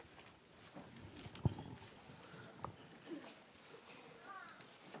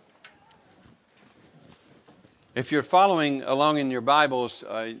If you're following along in your Bibles,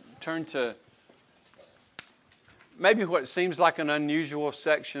 turn to maybe what seems like an unusual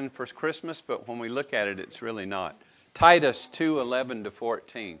section for Christmas, but when we look at it, it's really not. Titus 2:11 to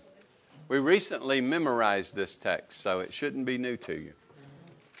 14. We recently memorized this text, so it shouldn't be new to you.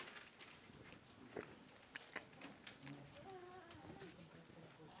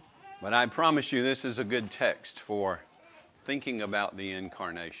 But I promise you this is a good text for thinking about the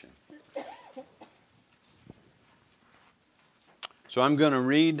incarnation. So I'm going to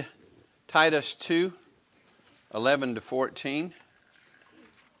read Titus 2:11 to 14,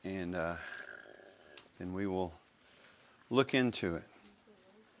 and then we will look into it.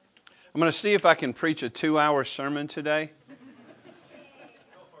 I'm going to see if I can preach a 2-hour sermon today.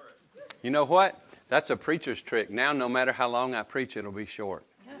 You know what? That's a preacher's trick. Now, no matter how long I preach, it'll be short.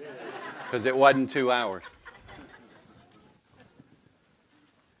 Because it wasn't 2 hours.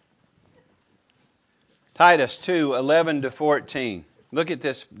 Titus 2:11 to 14. Look at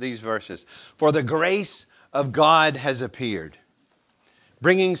these verses. For the grace of God has appeared,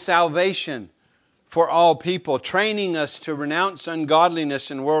 bringing salvation for all people, training us to renounce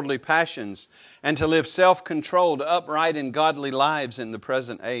ungodliness and worldly passions, and to live self-controlled, upright, and godly lives in the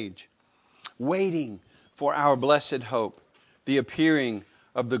present age, waiting for our blessed hope, the appearing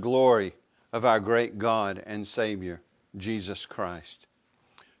of the glory of our great God and Savior, Jesus Christ,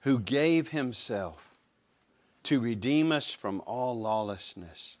 who gave Himself to redeem us from all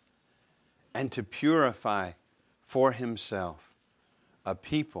lawlessness and to purify for Himself a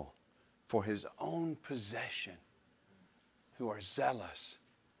people for His own possession who are zealous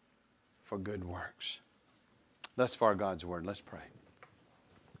for good works. Thus far, God's Word. Let's pray.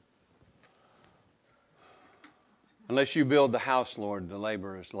 Unless you build the house, Lord, the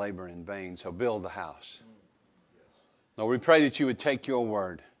laborers labor in vain. So build the house. Lord, we pray that you would take your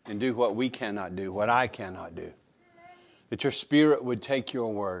word and do what we cannot do, what I cannot do. That your Spirit would take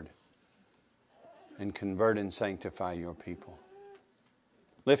your word and convert and sanctify your people.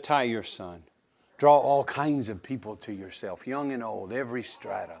 Lift high your Son. Draw all kinds of people to yourself, young and old, every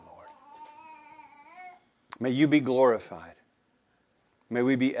strata, Lord. May you be glorified. May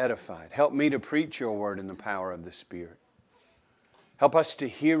we be edified. Help me to preach your word in the power of the Spirit. Help us to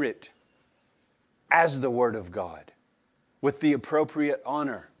hear it as the Word of God, with the appropriate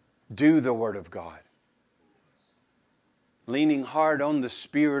honor. Do the Word of God, leaning hard on the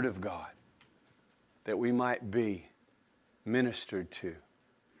Spirit of God, that we might be ministered to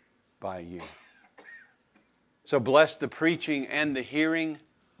by you. So bless the preaching and the hearing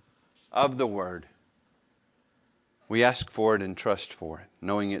of the Word. We ask for it and trust for it,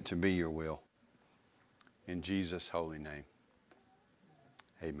 knowing it to be your will. In Jesus' holy name,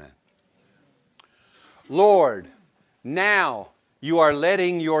 amen. Lord, now you are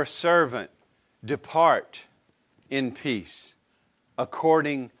letting your servant depart in peace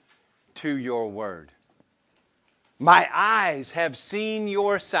according to your word. My eyes have seen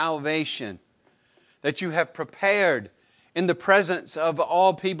your salvation, that you have prepared in the presence of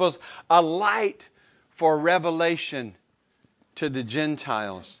all peoples a light for revelation to the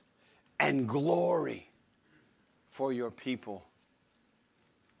Gentiles and glory for your people,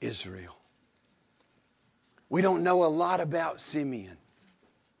 Israel. We don't know a lot about Simeon,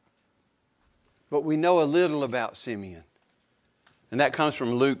 but we know a little about Simeon. And that comes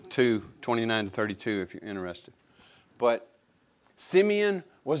from Luke 2:29 to 32 if you're interested. But Simeon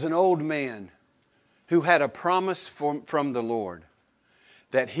was an old man who had a promise from the Lord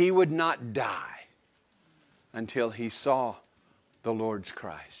that he would not die until he saw the Lord's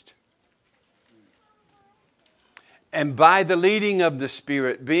Christ. And by the leading of the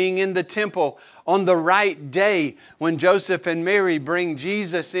Spirit, being in the temple on the right day when Joseph and Mary bring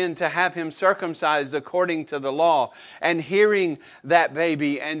Jesus in to have Him circumcised according to the law, and hearing that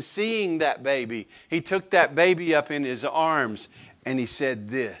baby and seeing that baby, he took that baby up in his arms and he said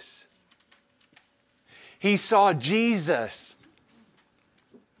this. He saw Jesus,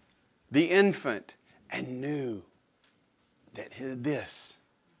 the infant, and knew that this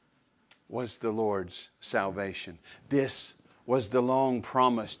was the Lord's salvation. This was the long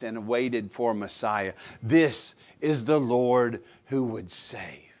promised and awaited for Messiah. This is the Lord who would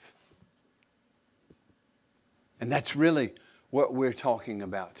save. And that's really what we're talking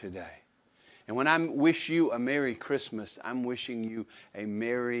about today. And when I wish you a Merry Christmas, I'm wishing you a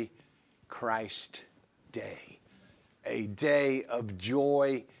Merry Christ Day. A day of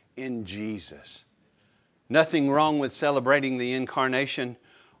joy in Jesus. Nothing wrong with celebrating the incarnation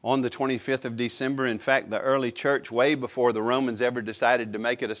on the 25th of December. In fact, the early church, way before the Romans ever decided to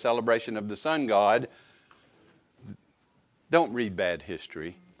make it a celebration of the sun god, don't read bad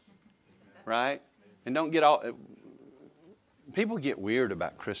history, right? And don't get all... People get weird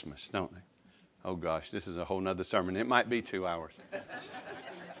about Christmas, don't they? Oh gosh, this is a whole nother sermon. It might be 2 hours.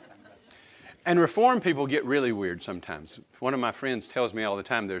 And Reformed people get really weird sometimes. One of my friends tells me all the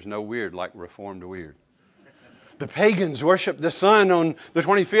time there's no weird like Reformed weird. The pagans worship the sun on the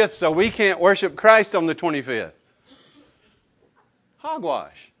 25th, so we can't worship Christ on the 25th.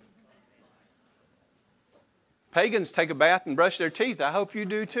 Hogwash. Pagans take a bath and brush their teeth. I hope you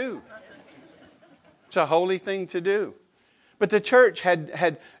do too. It's a holy thing to do. But the church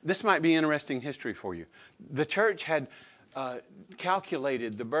had this might be interesting history for you. The church had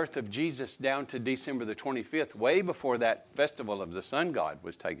calculated the birth of Jesus down to December the 25th, way before that festival of the sun god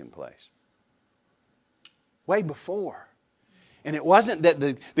was taking place. Way before. And it wasn't that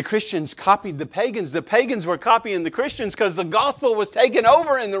the Christians copied the pagans. The pagans were copying the Christians because the gospel was taken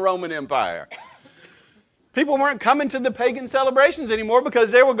over in the Roman Empire. People weren't coming to the pagan celebrations anymore because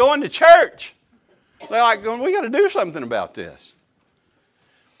they were going to church. They're like, we got to do something about this.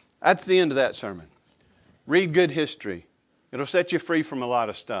 That's the end of that sermon. Read good history. It'll set you free from a lot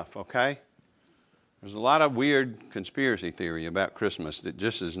of stuff, okay? There's a lot of weird conspiracy theory about Christmas that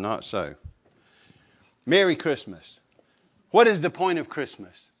just is not so. Merry Christmas. What is the point of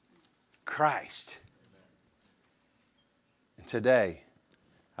Christmas? Christ. And today,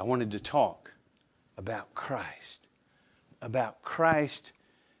 I wanted to talk about Christ. About Christ's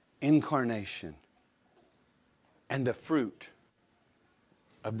incarnation. And the fruit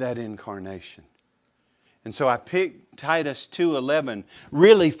of that incarnation. And so I picked Titus 2:11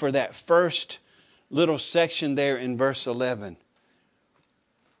 really for that first little section there in verse 11.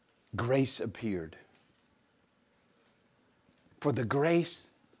 Grace appeared. For the grace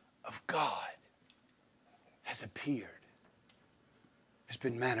of God has appeared. Has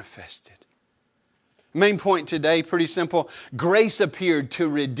been manifested. Main point today, pretty simple. Grace appeared to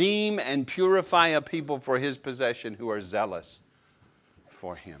redeem and purify a people for His possession who are zealous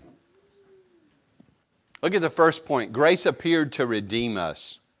for Him. Look at the first point. Grace appeared to redeem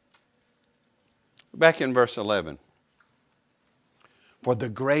us. Back in verse 11. For the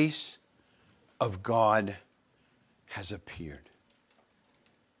grace of God has appeared.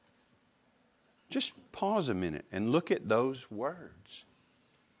 Just pause a minute and look at those words.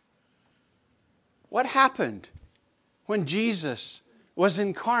 What happened when Jesus was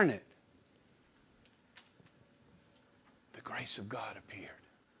incarnate? The grace of God appeared.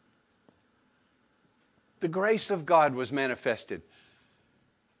 The grace of God was manifested.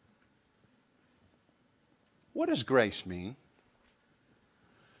 What does grace mean?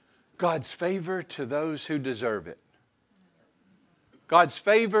 God's favor to those who deserve it. God's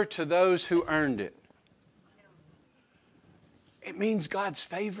favor to those who earned it. It means God's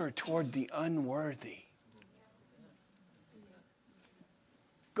favor toward the unworthy.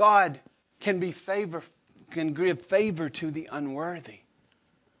 God can give favor to the unworthy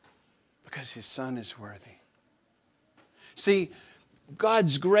because His Son is worthy. See,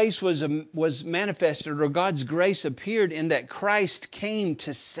 God's grace was manifested, or God's grace appeared in that Christ came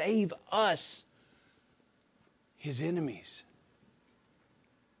to save us, His enemies.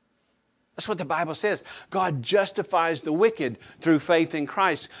 That's what the Bible says. God justifies the wicked through faith in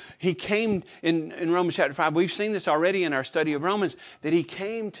Christ. He came in Romans chapter 5. We've seen this already in our study of Romans, that He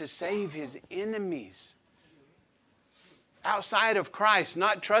came to save His enemies. Outside of Christ,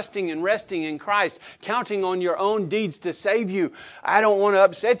 not trusting and resting in Christ, counting on your own deeds to save you. I don't want to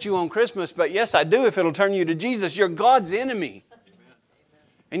upset you on Christmas, but yes, I do if it'll turn you to Jesus. You're God's enemy.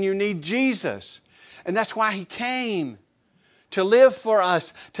 And you need Jesus. And that's why He came. To live for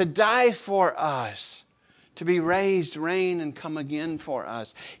us, to die for us, to be raised, reign, and come again for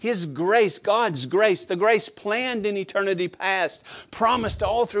us. His grace, God's grace, the grace planned in eternity past, promised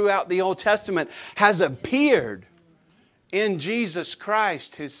all throughout the Old Testament, has appeared in Jesus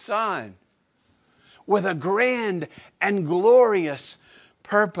Christ, His Son, with a grand and glorious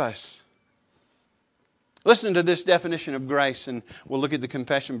purpose. Listen to this definition of grace, and we'll look at the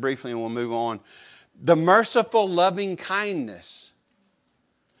confession briefly and we'll move on. The merciful loving kindness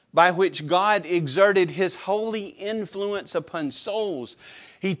by which God exerted His holy influence upon souls.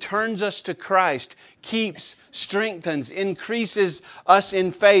 He turns us to Christ, keeps, strengthens, increases us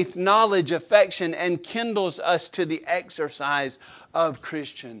in faith, knowledge, affection, and kindles us to the exercise of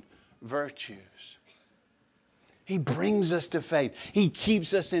Christian virtues. He brings us to faith. He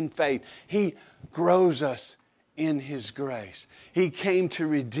keeps us in faith. He grows us in His grace. He came to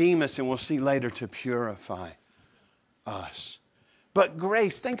redeem us, and we'll see later, to purify us. But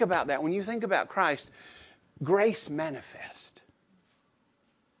grace, think about that. When you think about Christ, grace manifest.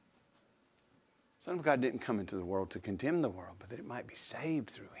 Son of God didn't come into the world to condemn the world, but that it might be saved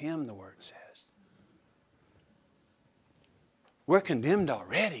through Him, the Word says. We're condemned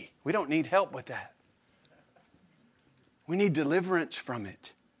already. We don't need help with that. We need deliverance from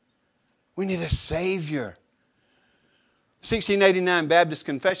it. We need a Savior. 1689 Baptist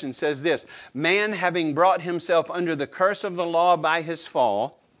Confession says this: man having brought himself under the curse of the law by his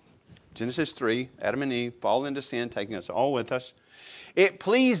fall, Genesis 3, Adam and Eve fall into sin, taking us all with us, it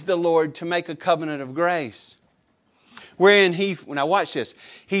pleased the Lord to make a covenant of grace, wherein He, now watch this,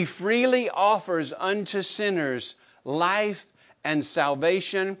 He freely offers unto sinners life and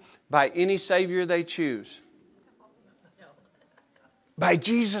salvation by any Savior they choose. By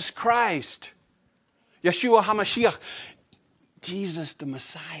Jesus Christ, Yeshua HaMashiach, Jesus the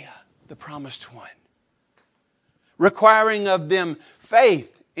Messiah, the promised one. Requiring of them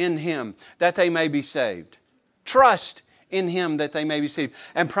faith in Him that they may be saved. Trust in Him that they may be saved.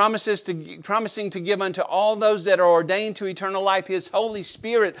 And promising to give unto all those that are ordained to eternal life His Holy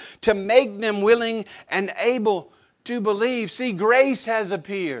Spirit to make them willing and able to believe. See, grace has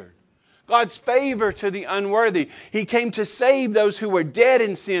appeared. God's favor to the unworthy. He came to save those who were dead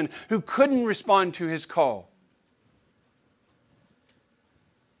in sin, who couldn't respond to His call.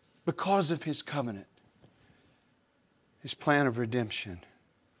 Because of His covenant, His plan of redemption,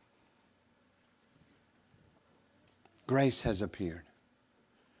 grace has appeared.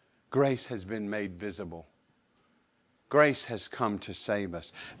 Grace has been made visible. Grace has come to save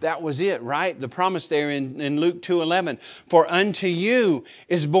us. That was it, right? The promise there in Luke 2:11. For unto you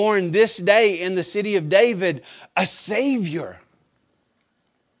is born this day in the city of David a Savior,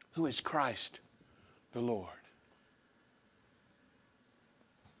 who is Christ the Lord.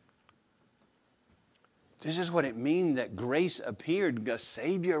 This is what it means that grace appeared. A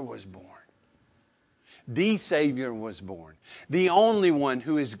Savior was born. The Savior was born. The only one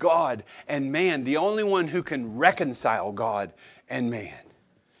who is God and man. The only one who can reconcile God and man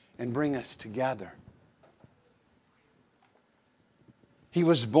and bring us together. He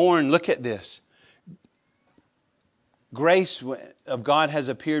was born, look at this. Grace of God has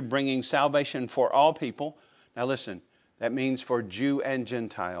appeared, bringing salvation for all people. Now listen, that means for Jew and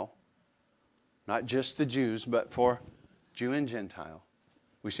Gentile. Not just the Jews, but for Jew and Gentile.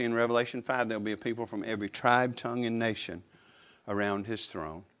 We see in Revelation 5 there will be a people from every tribe, tongue, and nation around His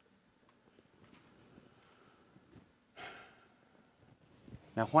throne.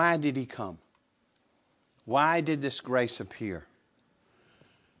 Now, why did He come? Why did this grace appear?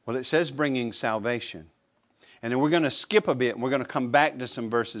 Well, it says bringing salvation. And then we're going to skip a bit and we're going to come back to some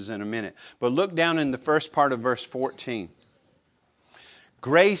verses in a minute. But look down in the first part of verse 14.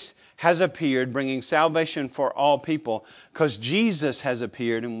 Grace has appeared, bringing salvation for all people, because Jesus has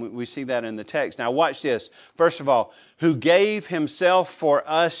appeared, and we see that in the text. Now watch this. First of all, who gave Himself for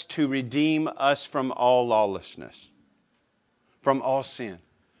us to redeem us from all lawlessness, from all sin.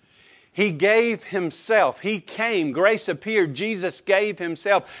 He gave Himself. He came. Grace appeared. Jesus gave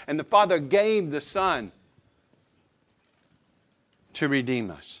Himself, and the Father gave the Son to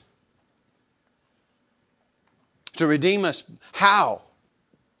redeem us. To redeem us, how?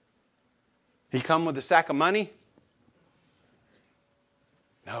 He come with a sack of money?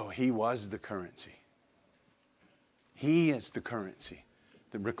 No, He was the currency. He is the currency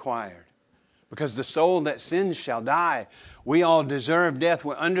that required. Because the soul that sins shall die. We all deserve death.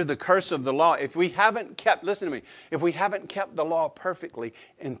 We're under the curse of the law. If we haven't kept, listen to me, if we haven't kept the law perfectly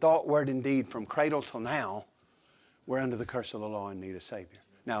in thought, word, and deed from cradle till now, we're under the curse of the law and need a Savior.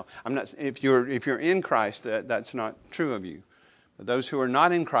 Now, I'm not. If you're in Christ, that's not true of you. Those who are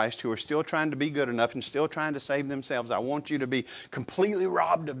not in Christ, who are still trying to be good enough and still trying to save themselves, I want you to be completely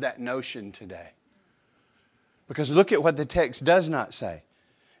robbed of that notion today. Because look at what the text does not say.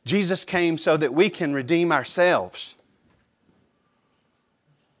 Jesus came so that we can redeem ourselves.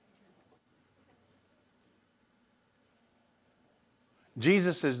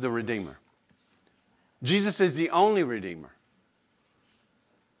 Jesus is the Redeemer. Jesus is the only Redeemer.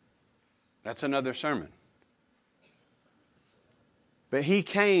 That's another sermon. But He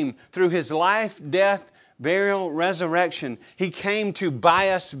came through His life, death, burial, resurrection. He came to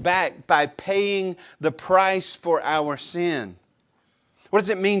buy us back by paying the price for our sin. What does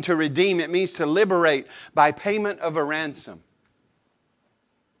it mean to redeem? It means to liberate by payment of a ransom.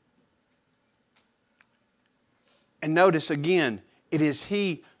 And notice again, it is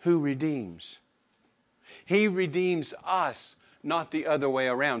He who redeems. He redeems us, not the other way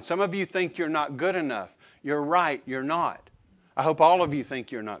around. Some of you think you're not good enough. You're right, you're not. I hope all of you think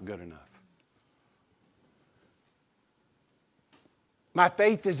you're not good enough. My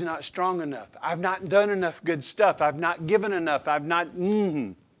faith is not strong enough. I've not done enough good stuff. I've not given enough.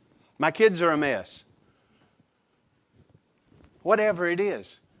 My kids are a mess. Whatever it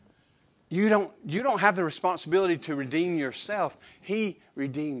is. You don't have the responsibility to redeem yourself. He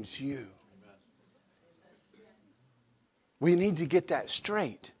redeems you. We need to get that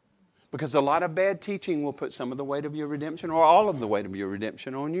straight. Because a lot of bad teaching will put some of the weight of your redemption or all of the weight of your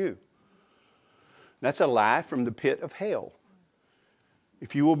redemption on you. That's a lie from the pit of hell.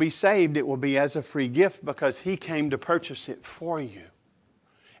 If you will be saved, it will be as a free gift because He came to purchase it for you.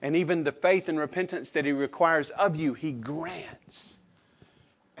 And even the faith and repentance that He requires of you, He grants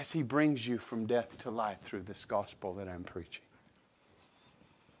as He brings you from death to life through this gospel that I'm preaching.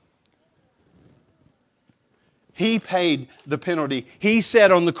 He paid the penalty. He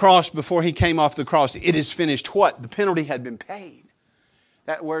said on the cross before He came off the cross, it is finished. What? The penalty had been paid.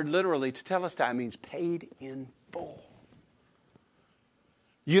 That word literally, tetelestai, means paid in full.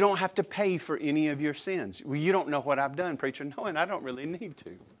 You don't have to pay for any of your sins. Well, you don't know what I've done, preacher. No, and I don't really need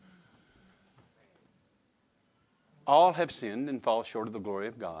to. All have sinned and fall short of the glory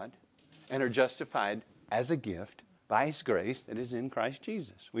of God and are justified as a gift by His grace that is in Christ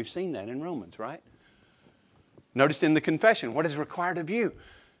Jesus. We've seen that in Romans, right? Notice in the confession, what is required of you?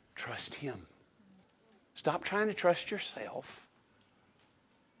 Trust Him. Stop trying to trust yourself.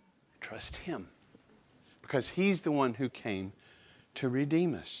 Trust Him. Because He's the one who came to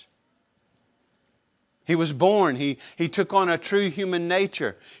redeem us. He was born. He took on a true human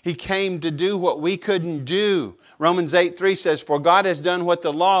nature. He came to do what we couldn't do. Romans 8:3 says, "For God has done what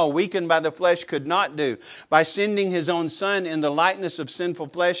the law, weakened by the flesh, could not do. By sending His own Son in the likeness of sinful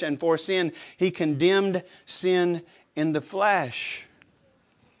flesh, and for sin, He condemned sin in the flesh."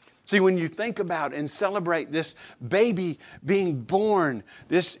 See, when you think about and celebrate this baby being born,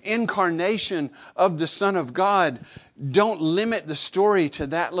 this incarnation of the Son of God, don't limit the story to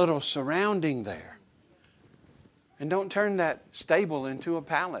that little surrounding there. And don't turn that stable into a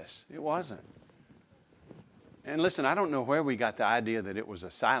palace. It wasn't. And listen, I don't know where we got the idea that it was a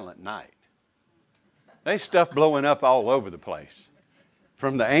silent night. There's stuff blowing up all over the place.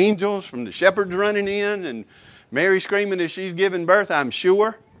 From the angels, from the shepherds running in, and Mary screaming as she's giving birth, I'm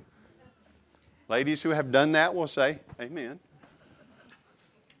sure. Ladies who have done that will say, amen.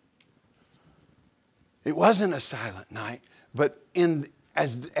 It wasn't a silent night, but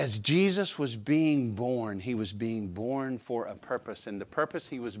as Jesus was being born, He was being born for a purpose. And the purpose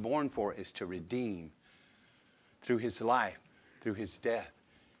He was born for is to redeem through His life, through His death,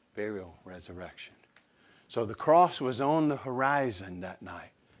 burial, resurrection. So the cross was on the horizon that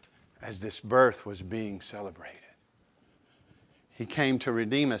night as this birth was being celebrated. He came to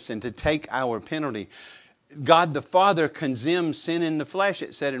redeem us and to take our penalty. God the Father condemned sin in the flesh,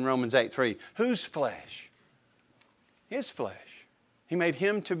 it said in Romans 8:3. Whose flesh? His flesh. He made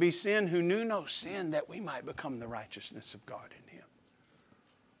Him to be sin who knew no sin, that we might become the righteousness of God in Him.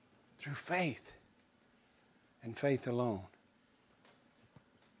 Through faith and faith alone.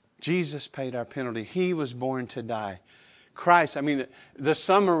 Jesus paid our penalty. He was born to die. Christ, the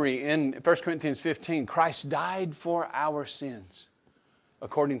summary in 1 Corinthians 15, Christ died for our sins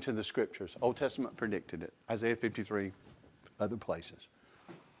according to the Scriptures. Old Testament predicted it. Isaiah 53, other places.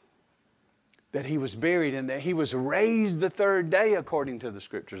 That He was buried and that He was raised the third day according to the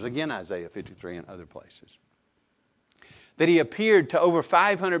Scriptures. Again, Isaiah 53 and other places. That He appeared to over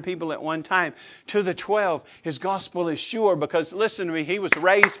 500 people at one time. To the 12, His gospel is sure because, listen to me, He was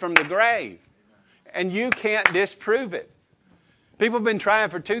raised from the grave. And you can't disprove it. People have been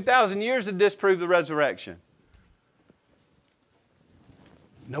trying for 2,000 years to disprove the resurrection.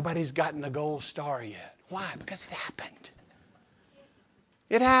 Nobody's gotten the gold star yet. Why? Because it happened.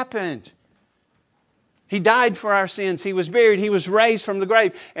 It happened. He died for our sins. He was buried. He was raised from the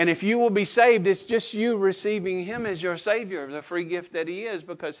grave. And if you will be saved, it's just you receiving Him as your Savior, the free gift that He is,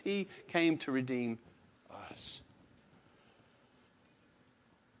 because He came to redeem us.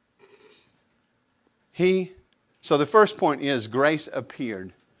 So the first point is grace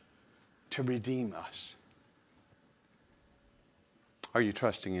appeared to redeem us. Are you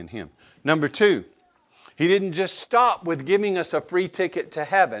trusting in Him? Number 2, He didn't just stop with giving us a free ticket to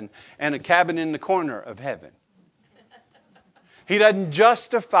heaven and a cabin in the corner of heaven. He doesn't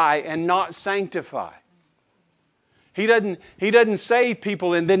justify and not sanctify. He doesn't save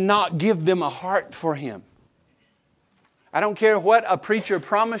people and then not give them a heart for Him. I don't care what a preacher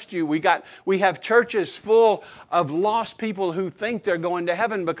promised you. We have churches full of lost people who think they're going to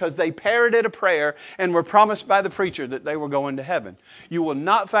heaven because they parroted a prayer and were promised by the preacher that they were going to heaven. You will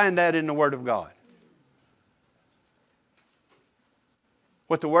not find that in the Word of God.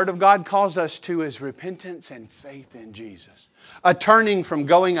 What the Word of God calls us to is repentance and faith in Jesus. A turning from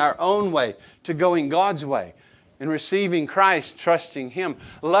going our own way to going God's way. in receiving Christ, trusting Him,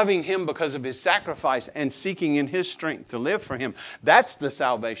 loving Him because of His sacrifice, and seeking in His strength to live for Him. That's the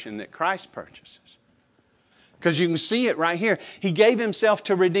salvation that Christ purchases. Because you can see it right here. He gave Himself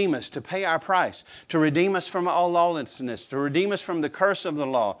to redeem us, to pay our price, to redeem us from all lawlessness, to redeem us from the curse of the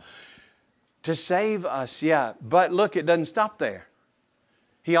law, to save us, yeah. But look, it doesn't stop there.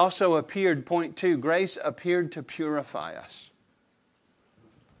 He also appeared, point 2, grace appeared to purify us.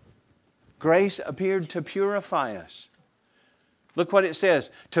 Grace appeared to purify us. Look what it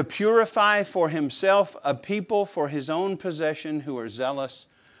says. To purify for Himself a people for His own possession who are zealous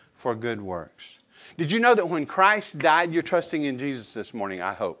for good works. Did you know that when Christ died, you're trusting in Jesus this morning,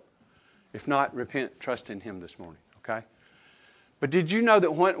 I hope. If not, repent, trust in Him this morning, okay? But did you know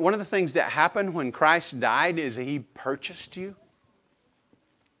that one of the things that happened when Christ died is He purchased you?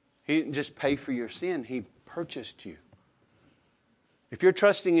 He didn't just pay for your sin, He purchased you. If you're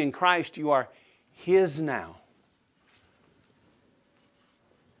trusting in Christ, you are His now.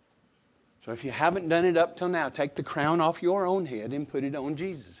 So if you haven't done it up till now, take the crown off your own head and put it on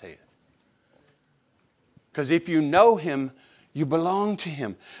Jesus' head. Because if you know Him, you belong to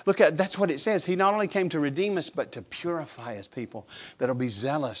Him. Look at that's what it says. He not only came to redeem us, but to purify His people that'll be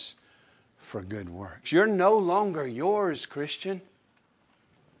zealous for good works. You're no longer yours, Christian.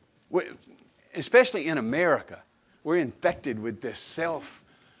 Especially in America. We're infected with this self.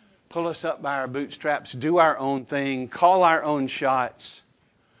 Pull us up by our bootstraps, do our own thing, call our own shots.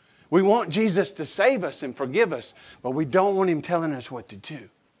 We want Jesus to save us and forgive us, but we don't want Him telling us what to do.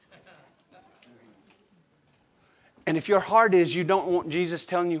 And if your heart is you don't want Jesus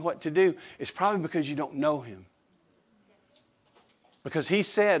telling you what to do, it's probably because you don't know Him. Because He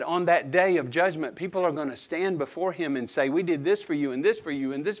said on that day of judgment, people are going to stand before Him and say, we did this for you and this for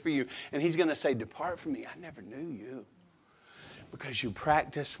you and this for you. And He's going to say, depart from me, I never knew you. Because you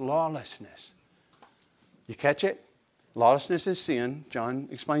practice lawlessness. You catch it? Lawlessness is sin. John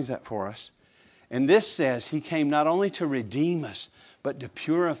explains that for us. And this says He came not only to redeem us, but to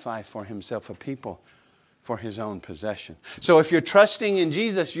purify for Himself a people for His own possession. So if you're trusting in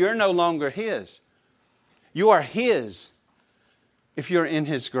Jesus, you're no longer His. You are His. If you're in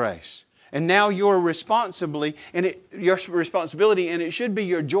His grace. And now your responsibility, and it should be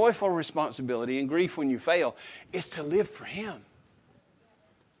your joyful responsibility and grief when you fail, is to live for Him.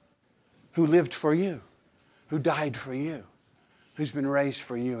 Who lived for you. Who died for you. Who's been raised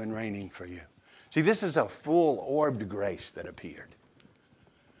for you and reigning for you. See, this is a full-orbed grace that appeared.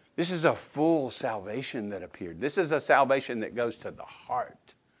 This is a full salvation that appeared. This is a salvation that goes to the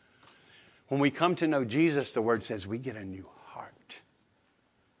heart. When we come to know Jesus, the Word says we get a new heart.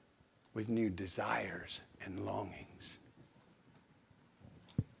 With new desires and longings.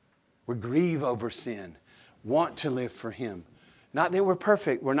 We grieve over sin, want to live for Him. Not that we're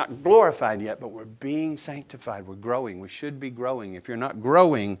perfect, we're not glorified yet, but we're being sanctified. We're growing. We should be growing. If you're not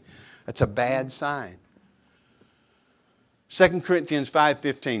growing, that's a bad sign. 2 Corinthians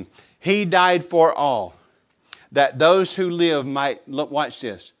 5:15. He died for all, that those who live might, watch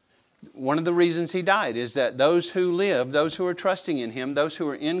this. One of the reasons He died is that those who live, those who are trusting in Him, those who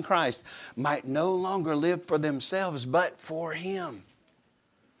are in Christ, might no longer live for themselves, but for Him.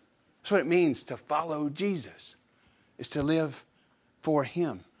 That's what it means to follow Jesus, is to live for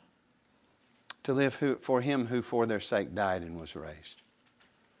Him. To live for Him who for their sake died and was raised.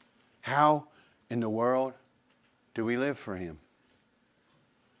 How in the world do we live for Him?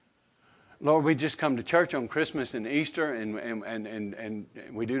 Lord, we just come to church on Christmas and Easter and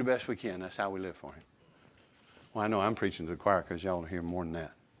we do the best we can. That's how we live for Him. Well, I know I'm preaching to the choir because y'all will hear more than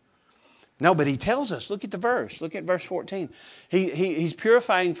that. No, but He tells us, look at the verse. Look at verse 14. He's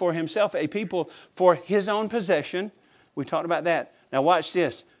purifying for Himself a people for His own possession. We talked about that. Now watch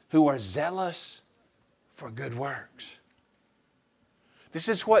this. Who are zealous for good works. This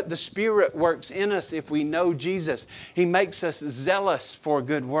is what the Spirit works in us if we know Jesus. He makes us zealous for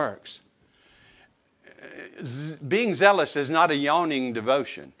good works. Being zealous is not a yawning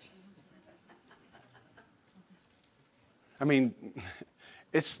devotion. I mean,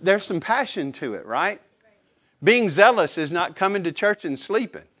 there's some passion to it, right? Being zealous is not coming to church and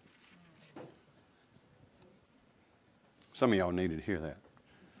sleeping. Some of y'all needed to hear that.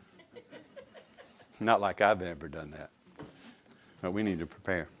 Not like I've ever done that. But we need to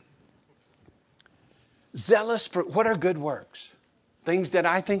prepare. Zealous for what are good works? Things that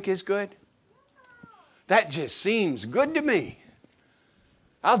I think is good? That just seems good to me.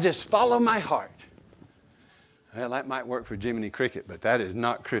 I'll just follow my heart. Well, that might work for Jiminy Cricket, but that is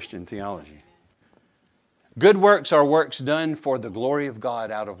not Christian theology. Good works are works done for the glory of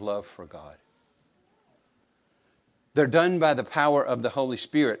God out of love for God. They're done by the power of the Holy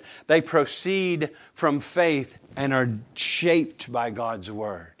Spirit. They proceed from faith and are shaped by God's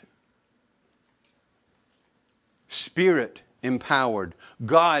Word. Spirit empowered,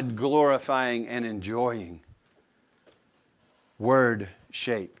 God glorifying and enjoying, Word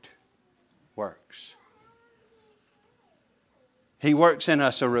shaped works. He works in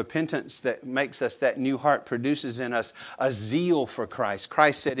us a repentance that makes us, that new heart produces in us a zeal for Christ.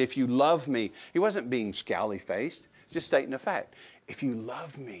 Christ said, if you love me, He wasn't being scowly-faced, just stating a fact. If you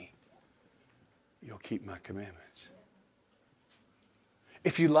love me, you'll keep my commandments.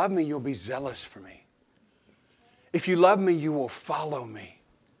 If you love me, you'll be zealous for me. If you love me, you will follow me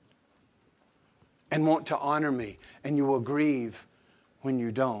and want to honor me, and you will grieve when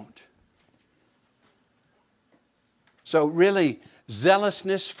you don't. So really,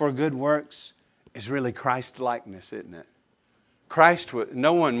 zealousness for good works is really Christ-likeness, isn't it?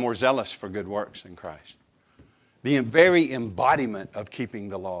 No one more zealous for good works than Christ. The very embodiment of keeping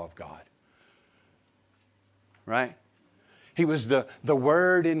the law of God. Right? He was the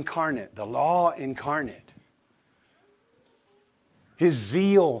Word incarnate, the law incarnate. His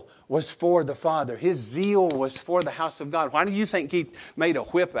zeal was for the Father. His zeal was for the house of God. Why do you think He made a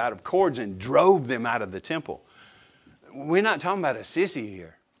whip out of cords and drove them out of the temple? We're not talking about a sissy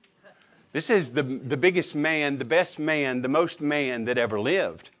here. This is the biggest man, the best man, the most man that ever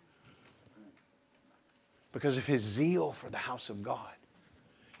lived. Because of His zeal for the house of God.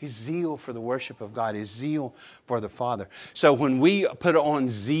 His zeal for the worship of God. His zeal for the Father. So when we put on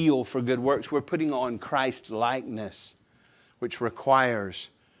zeal for good works, we're putting on Christ-likeness, which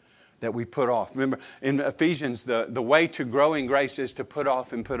requires that we put off. Remember, in Ephesians, the way to grow in grace is to put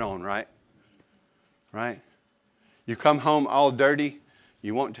off and put on, right? Right? You come home all dirty.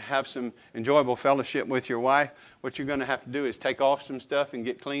 You want to have some enjoyable fellowship with your wife. What you're going to have to do is take off some stuff and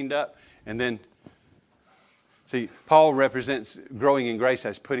get cleaned up. And then, see, Paul represents growing in grace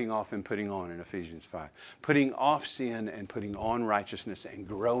as putting off and putting on in Ephesians 5. Putting off sin and putting on righteousness and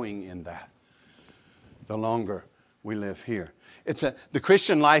growing in that. The longer we live here. The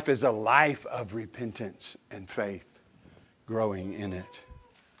Christian life is a life of repentance and faith, growing in it.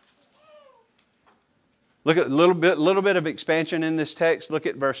 Look at a little bit of expansion in this text. Look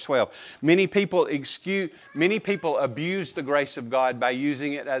at verse 12. Many people abuse the grace of God by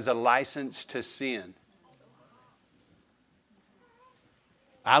using it as a license to sin.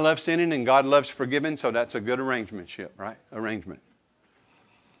 I love sinning and God loves forgiving, so that's a good arrangement, right? Arrangement.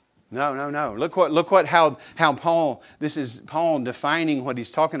 No. Look how Paul, this is Paul defining what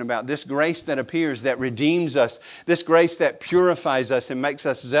he's talking about. This grace that appears, that redeems us. This grace that purifies us and makes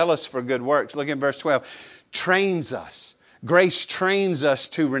us zealous for good works. Look at verse 12. Trains us. Grace trains us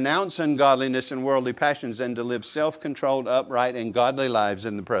to renounce ungodliness and worldly passions and to live self-controlled, upright, and godly lives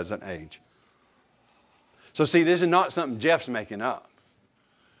in the present age. So see, this is not something Jeff's making up.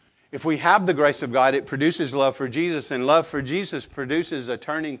 If we have the grace of God, it produces love for Jesus, and love for Jesus produces a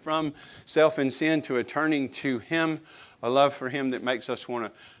turning from self and sin to a turning to Him, a love for Him that makes us want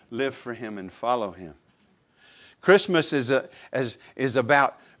to live for Him and follow Him. Christmas is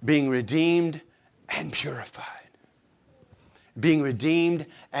about being redeemed and purified. Being redeemed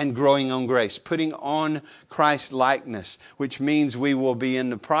and growing on grace. Putting on Christ-likeness, which means we will be in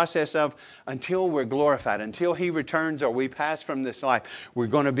the process of, until we're glorified, until He returns or we pass from this life, we're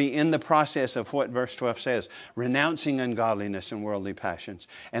going to be in the process of what verse 12 says, renouncing ungodliness and worldly passions,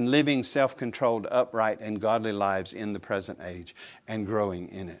 and living self-controlled, upright, and godly lives in the present age, and growing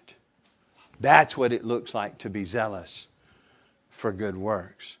in it. That's what it looks like to be zealous for good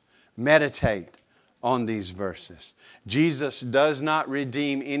works. Meditate on these verses. Jesus does not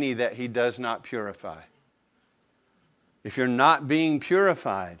redeem any that He does not purify. If you're not being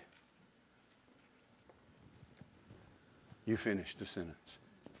purified, you finish the sentence.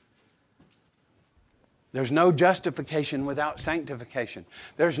 There's no justification without sanctification.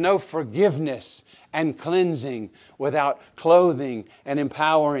 There's no forgiveness and cleansing without clothing and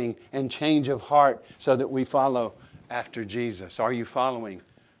empowering and change of heart so that we follow after Jesus. Are you following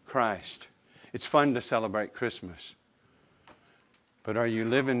Christ? It's fun to celebrate Christmas. But are you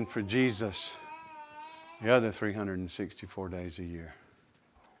living for Jesus the other 364 days a year?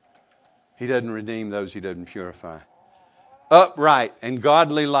 He doesn't redeem those He doesn't purify. Upright and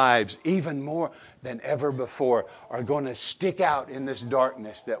godly lives, even more than ever before, are going to stick out in this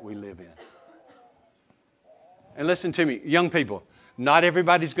darkness that we live in. And listen to me, young people, not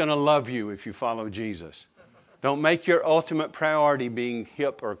everybody's going to love you if you follow Jesus. Don't make your ultimate priority being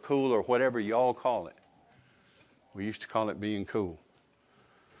hip or cool or whatever you all call it. We used to call it being cool.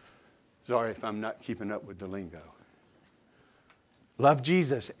 Sorry if I'm not keeping up with the lingo. Love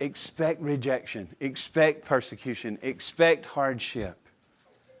Jesus. Expect rejection. Expect persecution. Expect hardship.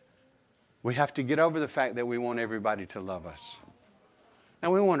 We have to get over the fact that we want everybody to love us.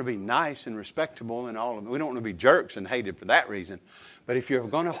 Now, we want to be nice and respectable and all of it. We don't want to be jerks and hated for that reason. But if you're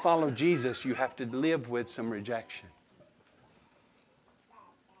going to follow Jesus, you have to live with some rejection.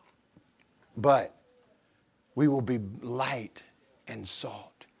 But we will be light and salt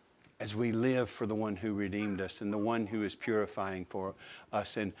as we live for the one who redeemed us and the one who is purifying for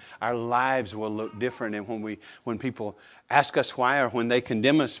us. And our lives will look different. And when people ask us why, or when they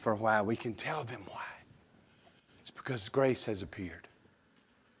condemn us for why, we can tell them why. It's because grace has appeared.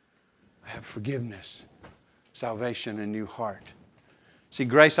 I have forgiveness, salvation, a new heart. See,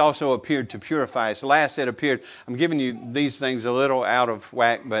 grace also appeared to purify us. Last, it appeared, I'm giving you these things a little out of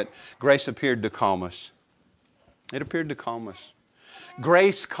whack, but grace appeared to calm us. It appeared to calm us.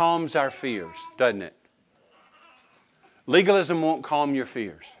 Grace calms our fears, doesn't it? Legalism won't calm your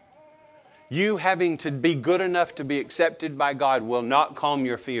fears. You having to be good enough to be accepted by God will not calm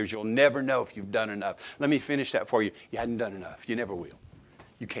your fears. You'll never know if you've done enough. Let me finish that for you. You hadn't done enough. You never will.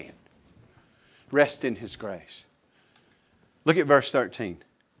 You can't. Rest in His grace. Look at verse 13.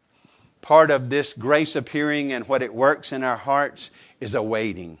 Part of this grace appearing and what it works in our hearts is a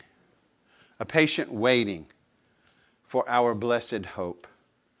waiting. A patient waiting for our blessed hope.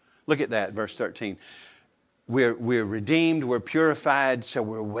 Look at that, verse 13. We're redeemed, we're purified, so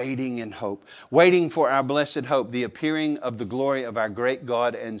we're waiting in hope. Waiting for our blessed hope, the appearing of the glory of our great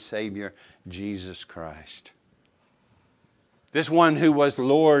God and Savior, Jesus Christ. This one who was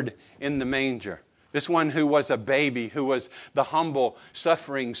Lord in the manger. This one who was a baby, who was the humble,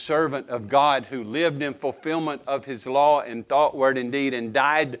 suffering servant of God, who lived in fulfillment of His law in thought, word, and deed, and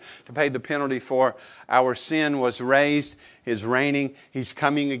died to pay the penalty for our sin, was raised, is reigning. He's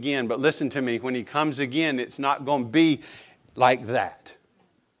coming again. But listen to me, when He comes again, it's not going to be like that.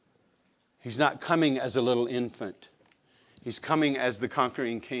 He's not coming as a little infant. He's coming as the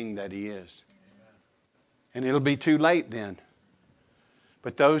conquering King that He is. And it'll be too late then.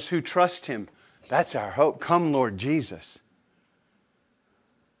 But those who trust Him, that's our hope. Come, Lord Jesus.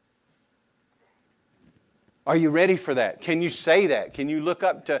 Are you ready for that? Can you say that? Can you look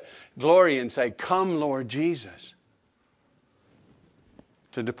up to glory and say, come, Lord Jesus?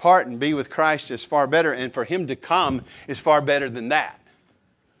 To depart and be with Christ is far better, and for Him to come is far better than that.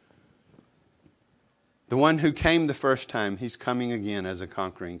 The one who came the first time, He's coming again as a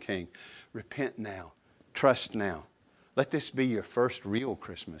conquering King. Repent now. Trust now. Let this be your first real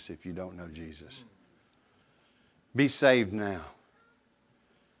Christmas if you don't know Jesus. Be saved now.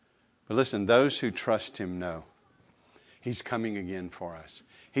 But listen, those who trust Him know He's coming again for us.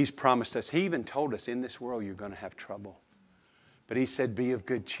 He's promised us. He even told us, in this world you're going to have trouble. But He said, be of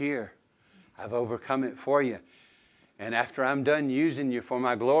good cheer. I've overcome it for you. And after I'm done using you for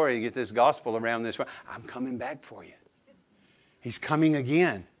my glory to get this gospel around this world, I'm coming back for you. He's coming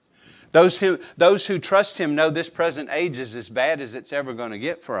again. Those who trust Him know this present age is as bad as it's ever going to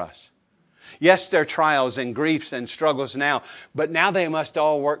get for us. Yes, there are trials and griefs and struggles now, but now they must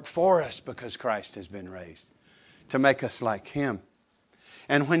all work for us because Christ has been raised to make us like Him.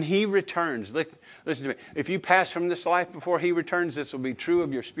 And when He returns, listen to me, if you pass from this life before He returns, this will be true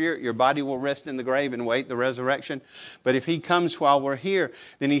of your spirit. Your body will rest in the grave and wait the resurrection. But if He comes while we're here,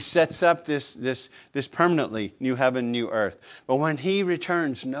 then He sets up this permanently new heaven, new earth. But when He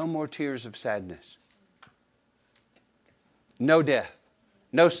returns, no more tears of sadness. No death,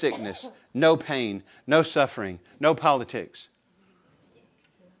 no sickness, no pain, no suffering, no politics.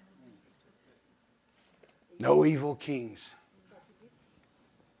 No evil kings.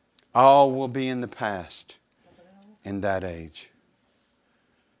 All will be in the past in that age.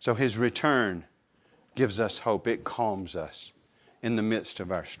 So His return gives us hope. It calms us in the midst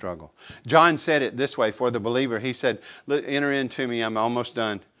of our struggle. John said it this way for the believer. He said, enter into me. I'm almost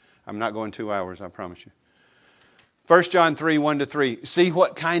done. I'm not going 2 hours, I promise you. 1 John 3, 1-3. See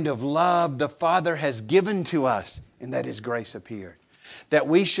what kind of love the Father has given to us, and that His grace appeared. That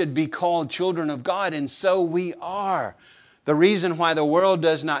we should be called children of God, and so we are. The reason why the world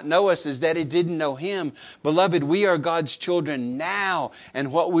does not know us is that it didn't know Him. Beloved, we are God's children now,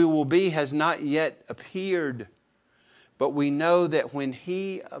 and what we will be has not yet appeared. But we know that when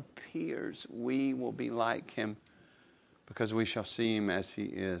He appears, we will be like Him, because we shall see Him as He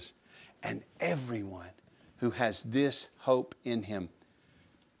is. And everyone who has this hope in Him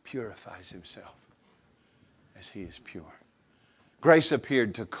purifies himself as He is pure. Grace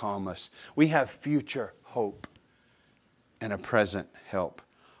appeared to calm us. We have future hope and a present help,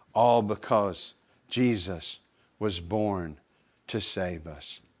 all because Jesus was born to save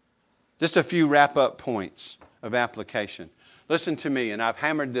us. Just a few wrap-up points of application. Listen to me, and I've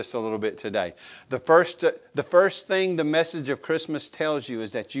hammered this a little bit today. The first thing the message of Christmas tells you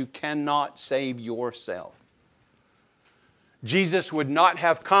is that you cannot save yourself. Jesus would not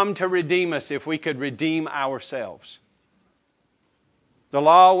have come to redeem us if we could redeem ourselves. The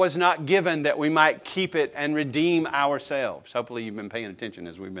law was not given that we might keep it and redeem ourselves. Hopefully you've been paying attention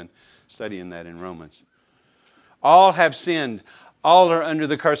as we've been studying that in Romans. All have sinned. All are under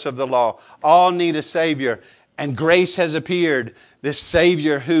the curse of the law. All need a Savior. And grace has appeared. This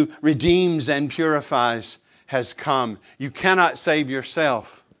Savior who redeems and purifies has come. You cannot save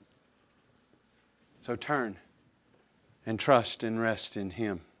yourself. So turn and trust and rest in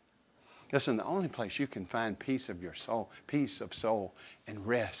Him. Listen, the only place you can find peace of your soul, peace of soul, and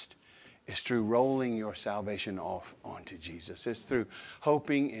rest is through rolling your salvation off onto Jesus. It's through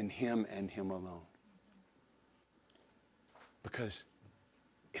hoping in Him and Him alone. Because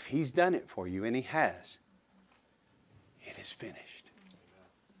if He's done it for you, and He has, it is finished.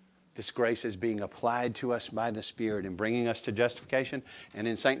 This grace is being applied to us by the Spirit and bringing us to justification and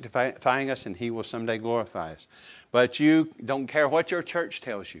in sanctifying us, and He will someday glorify us. But you don't care what your church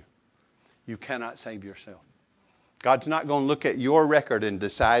tells you. You cannot save yourself. God's not going to look at your record and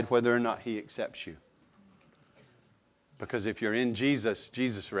decide whether or not He accepts you. Because if you're in Jesus,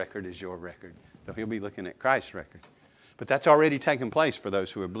 Jesus' record is your record. So He'll be looking at Christ's record. But that's already taken place for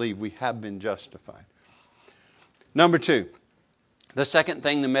those who believe we have been justified. Number 2, the second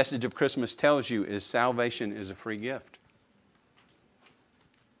thing the message of Christmas tells you is salvation is a free gift.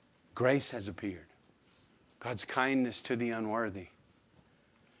 Grace has appeared. God's kindness to the unworthy.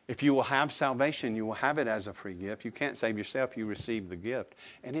 If you will have salvation, you will have it as a free gift. You can't save yourself, you receive the gift.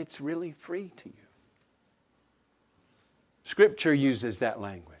 And it's really free to you. Scripture uses that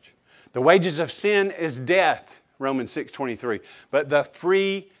language. The wages of sin is death, Romans 6:23. But the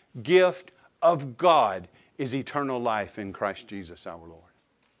free gift of God is eternal life in Christ Jesus our Lord.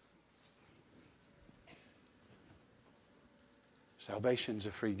 Salvation's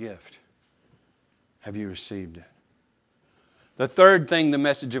a free gift. Have you received it? The third thing the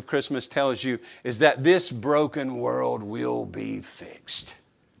message of Christmas tells you is that this broken world will be fixed.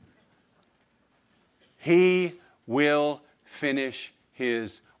 He will finish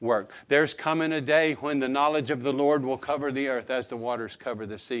His work. There's coming a day when the knowledge of the Lord will cover the earth as the waters cover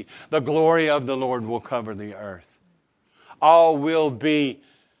the sea. The glory of the Lord will cover the earth. All will be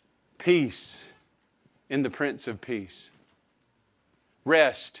peace in the Prince of Peace.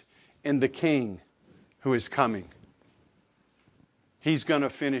 Rest in the King who is coming. He's going to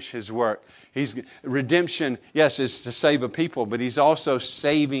finish His work. Redemption, yes, is to save a people, but He's also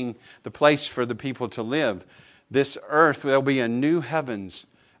saving the place for the people to live. This earth, there'll be a new heavens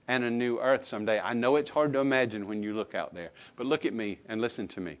and a new earth someday. I know it's hard to imagine when you look out there, but look at me and listen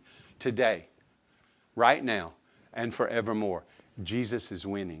to me. Today, right now, and forevermore, Jesus is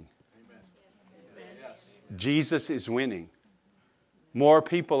winning. Amen. Jesus is winning. More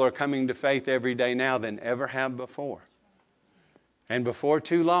people are coming to faith every day now than ever have before. And before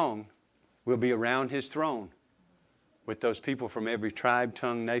too long, we'll be around His throne with those people from every tribe,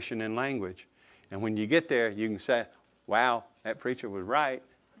 tongue, nation, and language. And when you get there, you can say, wow, that preacher was right.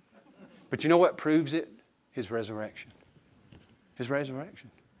 But you know what proves it? His resurrection. His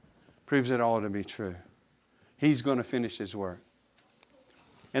resurrection proves it all to be true. He's going to finish His work.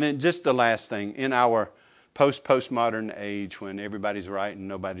 And then just the last thing, in our postmodern age when everybody's right and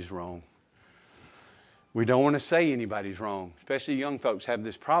nobody's wrong, we don't want to say anybody's wrong. Especially young folks have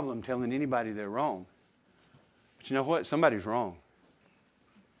this problem telling anybody they're wrong. But you know what? Somebody's wrong.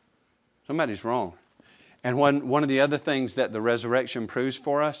 Somebody's wrong. And one of the other things that the resurrection proves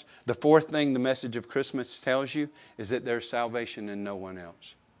for us, the fourth thing the message of Christmas tells you, is that there's salvation in no one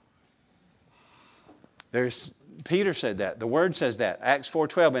else. Peter said that. The Word says that. Acts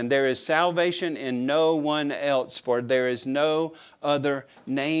 4:12. And there is salvation in no one else, for there is no other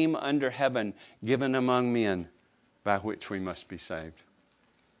name under heaven given among men by which we must be saved.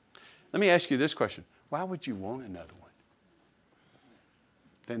 Let me ask you this question. Why would you want another one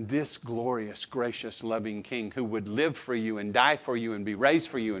than this glorious, gracious, loving King who would live for you and die for you and be raised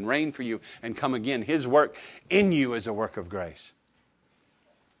for you and reign for you and come again? His work in you is a work of grace.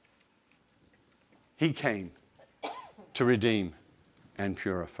 He came to redeem and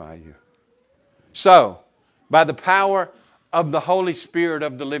purify you. So, by the power of the Holy Spirit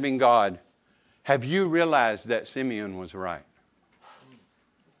of the living God, have you realized that Simeon was right?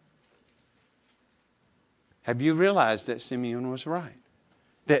 Have you realized that Simeon was right?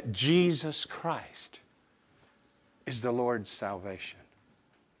 That Jesus Christ is the Lord's salvation.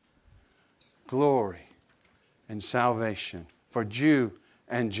 Glory and salvation for Jew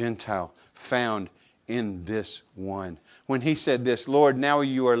and Gentile found in this one. When He said this, Lord, now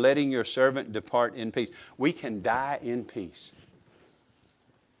you are letting your servant depart in peace. We can die in peace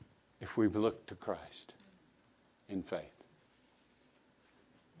if we've looked to Christ in faith.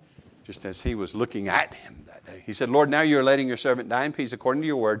 Just as He was looking at him that day. He said, Lord, now you are letting your servant die in peace according to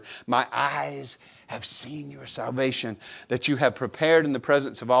your word. My eyes have seen your salvation, that you have prepared in the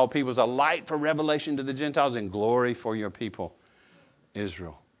presence of all peoples a light for revelation to the Gentiles and glory for your people,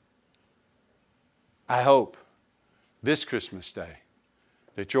 Israel. I hope this Christmas Day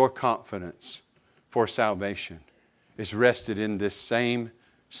that your confidence for salvation is rested in this same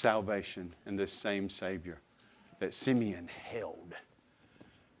salvation and this same Savior that Simeon held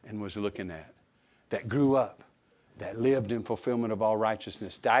and was looking at, that grew up, that lived in fulfillment of all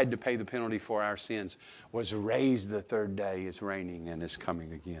righteousness, died to pay the penalty for our sins, was raised the third day, is reigning and is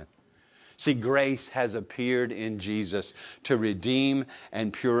coming again. See, grace has appeared in Jesus to redeem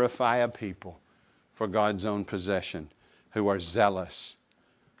and purify a people for God's own possession who are zealous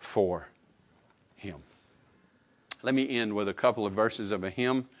for Him. Let me end with a couple of verses of a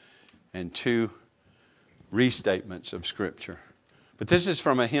hymn and two restatements of Scripture. But this is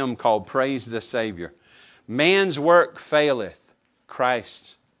from a hymn called Praise the Savior. Man's work faileth,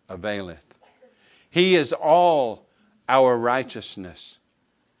 Christ availeth. He is all our righteousness.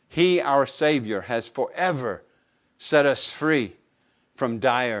 He, our Savior, has forever set us free from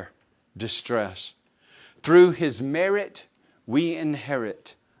dire distress. Through His merit we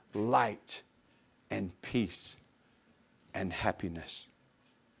inherit light and peace and happiness.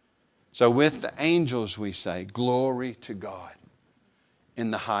 So with the angels we say, glory to God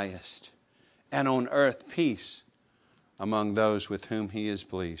in the highest, and on earth peace among those with whom He is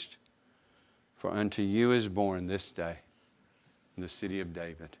pleased. For unto you is born this day in the city of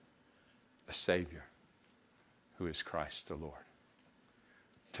David a Savior who is Christ the Lord.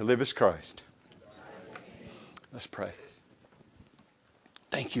 To live is Christ. Let's pray.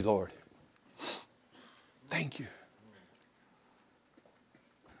 Thank you, Lord. Thank you.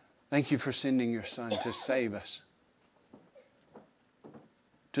 Thank you for sending your Son to save us,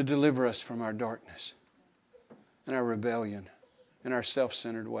 to deliver us from our darkness and our rebellion and our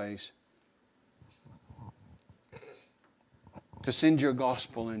self-centered ways, to send your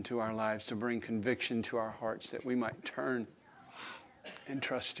gospel into our lives, to bring conviction to our hearts that we might turn and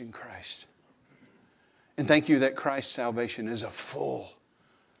trust in Christ. And thank you that Christ's salvation is a full,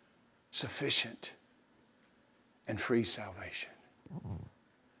 sufficient, and free salvation.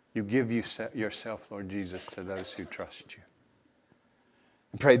 You give yourself, Lord Jesus, to those who trust you.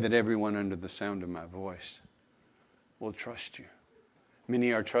 I pray that everyone under the sound of my voice will trust you.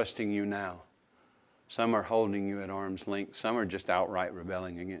 Many are trusting you now. Some are holding you at arm's length. Some are just outright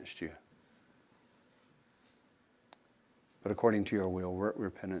rebelling against you. But according to your will, work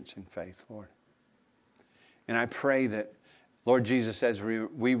repentance and faith, Lord. And I pray that, Lord Jesus, as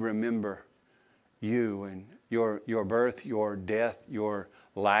we remember you and your birth, your death, your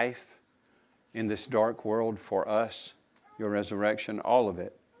life in this dark world for us, your resurrection, all of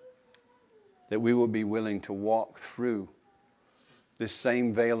it, that we will be willing to walk through this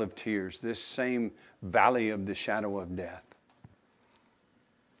same vale of tears, this same valley of the shadow of death,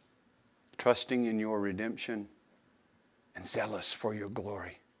 trusting in your redemption and zealous for your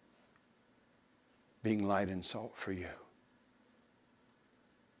glory, being light and salt for you.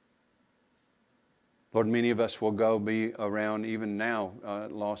 Lord, many of us will be around even now,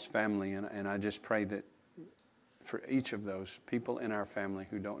 lost family, and I just pray that for each of those people in our family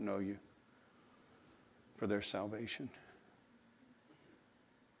who don't know you, for their salvation.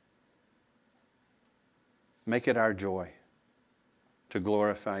 Make it our joy to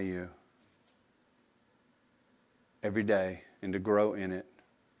glorify you every day and to grow in it,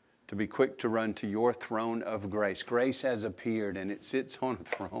 to be quick to run to your throne of grace. Grace has appeared and it sits on a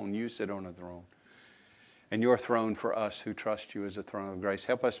throne. You sit on a throne. And your throne for us who trust you is a throne of grace.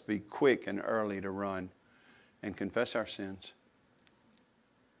 Help us be quick and early to run and confess our sins,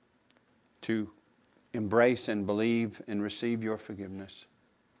 to embrace and believe and receive your forgiveness,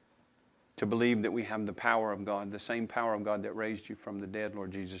 to believe that we have the power of God, the same power of God that raised you from the dead,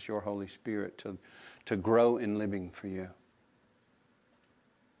 Lord Jesus, your Holy Spirit, to grow in living for you.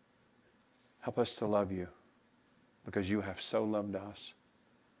 Help us to love you because you have so loved us,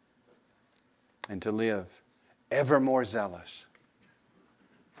 and to live ever more zealous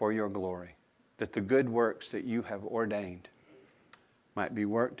for your glory, that the good works that you have ordained might be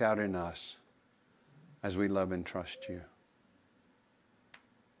worked out in us as we love and trust you.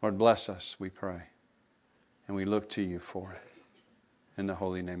 Lord, bless us, we pray, and we look to you for it. In the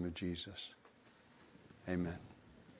holy name of Jesus, amen.